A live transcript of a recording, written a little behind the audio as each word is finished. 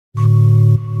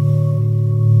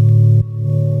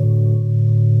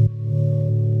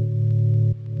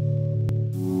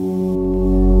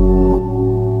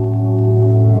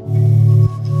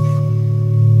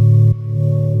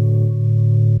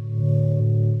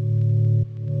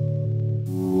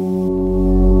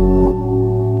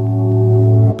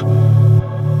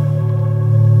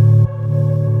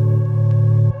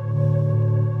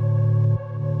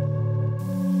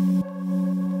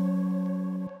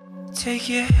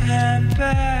Hand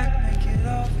back, make it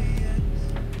obvious.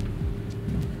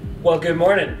 Well, good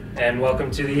morning, and welcome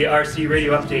to the RC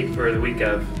Radio Update for the week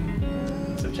of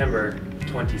September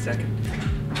 22nd.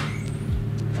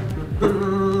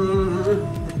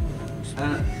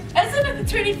 Isn't it the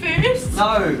 21st?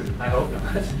 No! I hope not.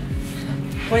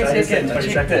 22nd, I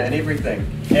checked it and everything.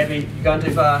 Abby, gone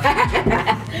too far.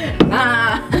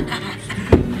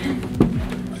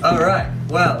 Alright,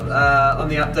 well, on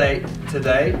the update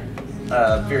today,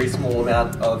 a very small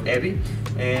amount of Abby,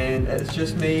 and it's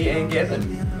just me and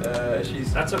Gavin.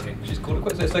 That's okay. She's called it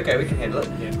quits, so it's okay, we can handle it.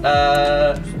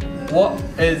 Yeah. What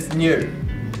is new?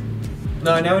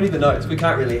 No, now we need the notes, we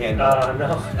can't really handle it.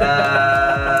 No.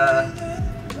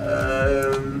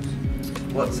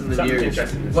 What's in the Something news?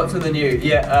 interesting this What's in week. the news?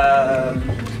 Yeah,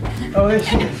 oh, there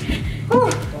she is. Whew.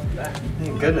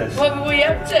 Thank goodness. What were we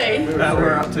up to?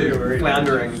 We're up to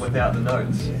floundering without the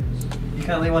notes. You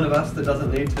can't leave one of us that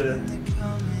doesn't need to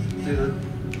do the...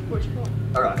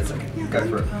 Alright, it's okay. Go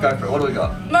for it. Go for it. What do we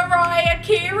got? Mariah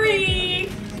Carey!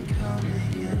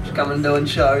 She's coming and doing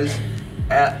shows.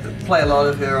 Play a lot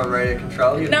of her on Radio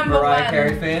Control. You're a Number Mariah one.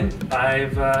 Carey fan? I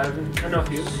know a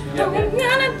few. I'm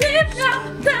gonna dip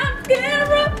down,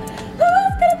 get up.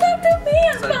 Who's gonna talk to me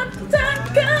about the time?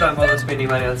 Don't bother spending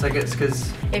money on tickets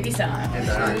because... Every time. it's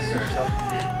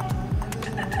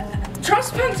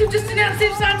Trust Punks have just announced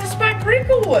they've signed to Spike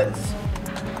Records.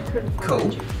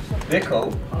 cool. They're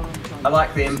cool. I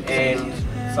like them, and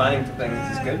signing to things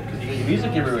is good because you get your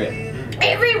music everywhere.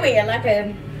 Everywhere, like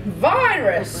a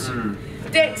virus. Mm.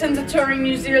 Datsuns are touring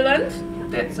New Zealand.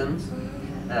 Datsuns.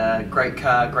 Great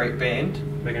car, great band.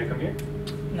 They're gonna come here?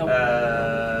 No.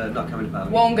 Not coming to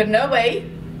Bali. Wanganui.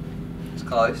 It's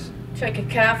close. Take a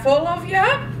car full of you.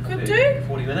 Could do.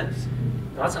 40 minutes.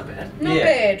 No, that's not bad. Not Yeah,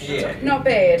 bad. yeah. Not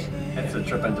bad. That's a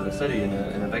trip into the city in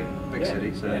a big Yeah,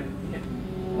 city. So yeah.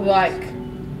 Like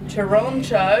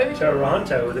Toronto,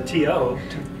 Toronto with a T-O.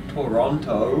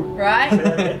 Toronto. right? Say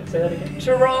that again. Say that again.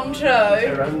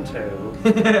 Toronto. Toronto.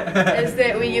 Is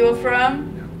that where you were from?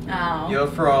 Oh. You're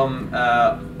from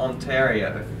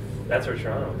Ontario. That's where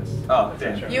Toronto is. Oh, That's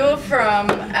damn. where Toronto You're from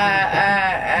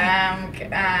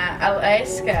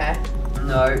Alaska.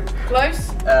 No.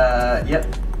 Close? Yep.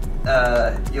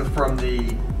 You're from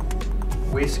the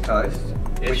West Coast.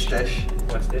 Ish. West-ish.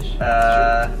 West-ish.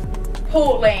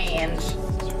 Portland.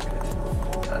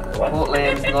 What?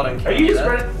 Portland's not in Canada. Are you just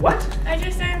running? What? I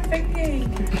just am thinking.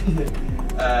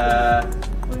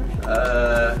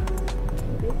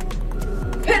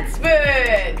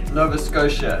 Pittsburgh. Nova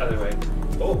Scotia. Other way.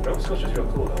 Oh, Nova Scotia's real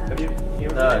cool though. Have you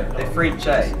ever No, been? they're Oh. French,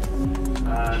 eh?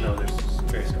 No, they're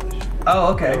very Scottish.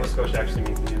 Oh, okay. Nova Scotia actually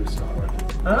means New Scotland.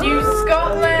 New Oh.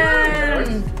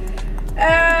 Scotland.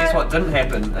 Guess what didn't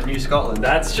happen? A New Scotland.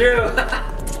 That's true.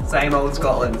 Same old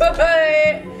Scotland.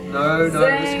 No,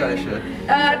 Nova Scotia.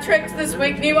 Tricks this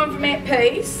week. New one from At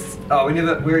Peace. Oh, we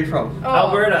never. Where are you from? Oh.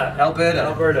 Alberta. Alberta.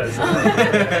 Alberta.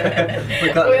 We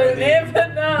got We'll there.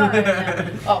 never know.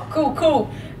 Oh, cool.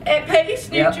 At Peace,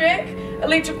 new Yep. track.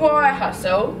 Electric Wire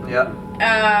Hustle. Yep.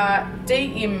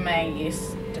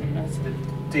 DMAs.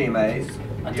 DMAs.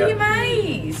 Yep.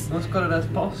 DMAs. What's got an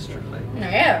apostrophe?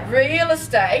 Yeah, real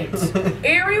estate.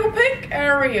 Aerial pick,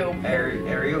 Ariel.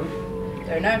 Ariel.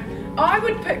 Don't know. I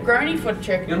would pick Grony for the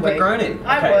track. You of want the to pick week. Grony?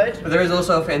 I Okay. would. But there is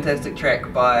also a fantastic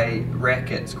track by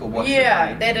Rackets called What's Your Yeah,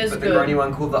 Name? that is but good. the Grony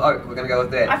one called The Oak. We're going to go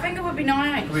with that. I think it would be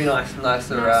nice. It'll be nicer Nice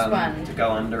one. to go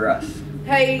under us.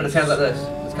 Hey, But it sounds like this.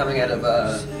 It's coming out of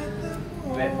that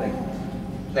thing.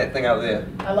 That thing out there.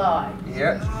 I lie. You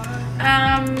hear it?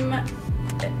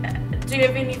 Do you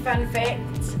have any fun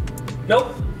facts?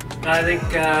 Nope. I think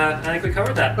we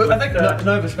covered that. I think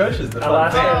Nova Scotia's the fun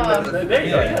Alaska. fact. There you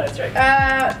go. Yeah, that's right.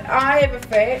 I have a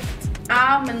fact.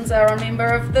 Almonds are a member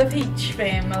of the peach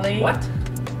family. What?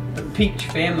 The peach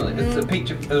family. It's a peach,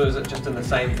 or is it just in the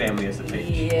same family as the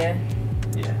peach? Yeah.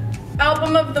 Yeah.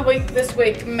 Album of the week this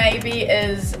week maybe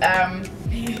is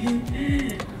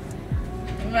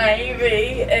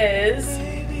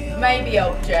maybe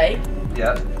Old J,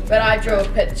 Yep. but I drew a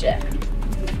picture.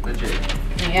 Legit.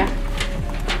 Yeah.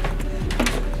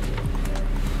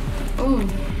 Ooh.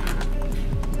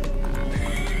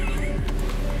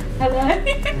 Hello.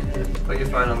 Put your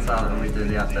phone on silent when we do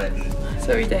the updates.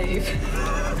 Sorry, Dave.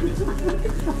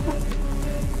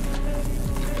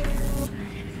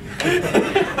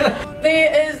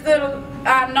 There is the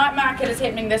night market is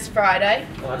happening this Friday.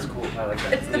 Oh, that's cool. I like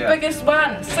that. It's the Yeah. biggest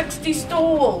one, 60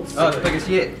 stalls. Oh, it's the biggest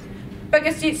yet.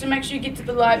 Biggest yet, so make sure you get to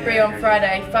the library on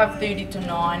Friday, 5:30 to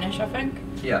 9ish, I think.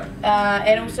 Yeah.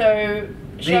 And also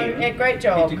show Then, a great You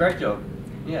job. did a great job.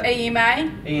 Yeah. EMA.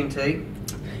 ENT.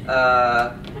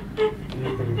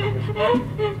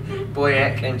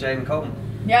 Boyack and Jaden Colton.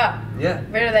 Yeah. Yeah.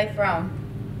 Where are they from?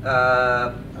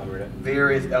 Alberta.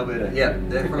 Various Alberta. Yeah,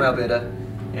 they're from Alberta.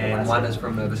 And Alaska. one is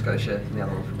from Nova Scotia and the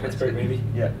other one from Pittsburgh, Alaska. maybe?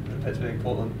 Yeah, Pittsburgh,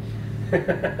 Portland,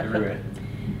 everywhere.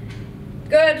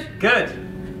 Good. Good.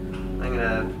 I'm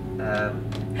gonna.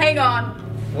 Hang on.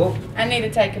 Well, I need to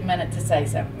take a minute to say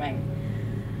something.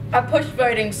 I pushed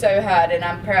voting so hard and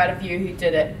I'm proud of you who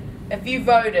did it. If you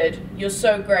voted, you're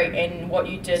so great and what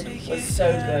you did was so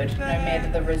good, no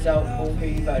matter the result or who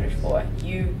you voted for.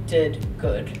 You did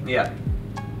good. yeah.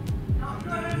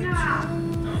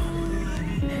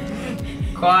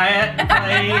 Quiet,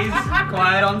 please.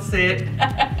 Quiet on set.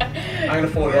 I'm gonna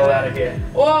fall roll out of here.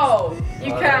 Whoa,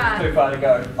 you Oh, that's too can't. far to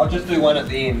go. I'll just do one at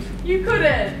the end. You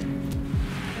couldn't.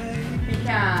 You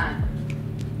can't.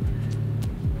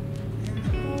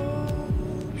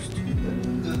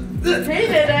 He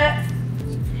did it.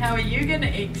 How are you gonna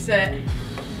exit?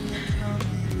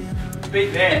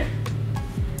 Beat that.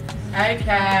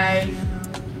 Okay.